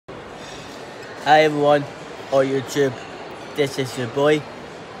Hi everyone on YouTube, this is your boy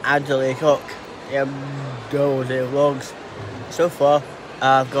Andrew Laycock. Those are vlogs. So far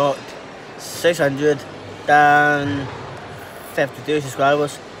I've got 652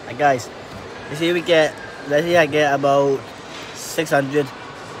 subscribers, and guys, let's say I get about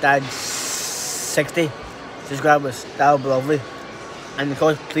 660 subscribers. That would be lovely. And of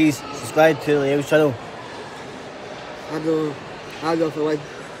course, please subscribe to Leo's channel. Hello everyone.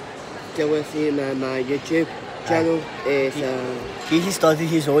 Can we see my YouTube channel is he just started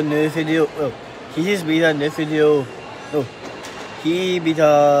his own new video. Well, he just made a new video. No, he made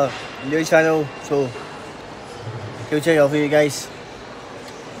a new channel, so he'll check it out for you guys.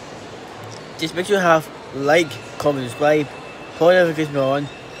 Just make sure you have like, comment, subscribe, put notifications on.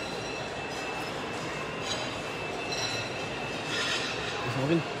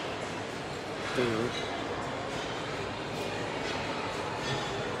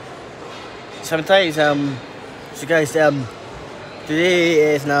 Sometimes so guys,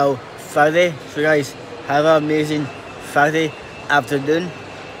 today is now Friday, so guys, have an amazing Friday afternoon.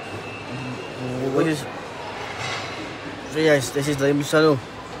 So guys, this is Liam's channel.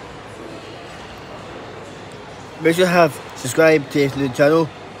 Make sure you have subscribed to his new channel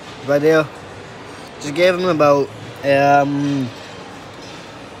right there. Just give him about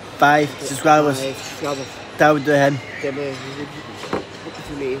 5 subscribers. That would do him.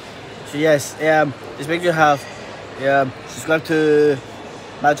 So yes, just make sure you have subscribe to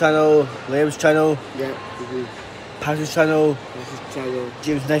my channel, Liam's channel, Patrick's channel,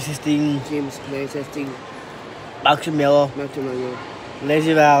 James 916, Maxo Miller,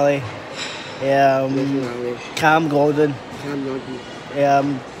 Lindsay Riley, Callum Golden,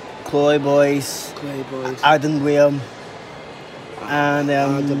 Chloe Boyce, Adam William, and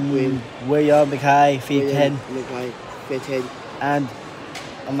William McCann, 310, and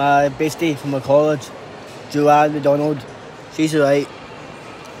my bestie from my college, Joanne McDonald. She's alright.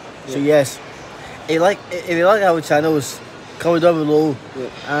 So yes, if you like our channels, comment down below.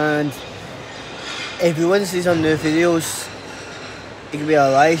 And if you want to see some new videos, it could be a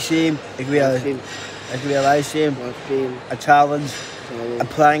live stream, it could be a live stream, a challenge, a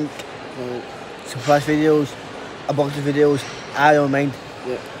prank, surprise videos, a bunch of videos. I don't mind.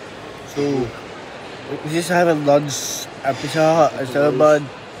 So we just having lunch at Pizza Hut and salad.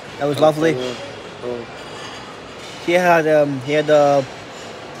 That was lovely. He had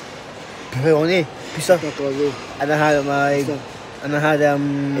pepperoni pizza, and I had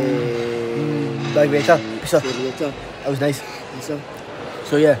margherita pizza. That was nice.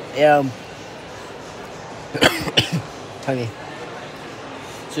 So yeah, tangy.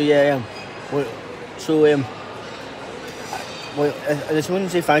 So yeah, I just want to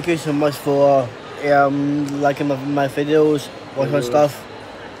say thank you so much for liking my videos, watching my stuff.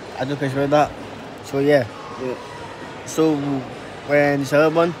 I do appreciate that. So yeah. So when the other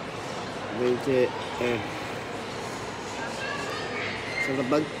one,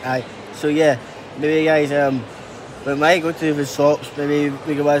 aye. So yeah, maybe guys, we might go to the shops. Maybe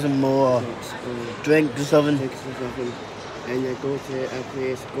we can buy some more drinks or something. And then go to a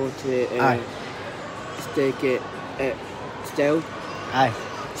place. Go to steak it still. Aye.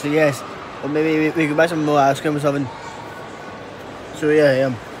 So yes, or maybe we could buy some more ice cream or something. So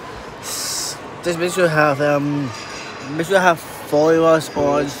yeah, just make sure you have follow us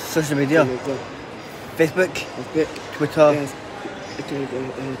on social media, Facebook, Twitter,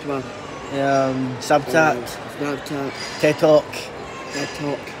 Snapchat, TikTok.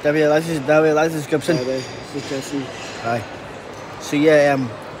 There'll be a link in the description. Aye. So yeah,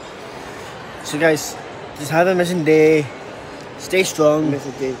 so guys, just have a amazing day. Stay strong.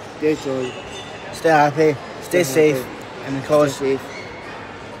 Stay happy. Stay safe. And of course,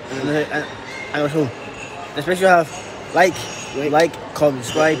 and also, just make sure you have like, comment,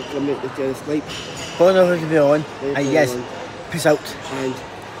 subscribe, put notifications on, and yes, peace out.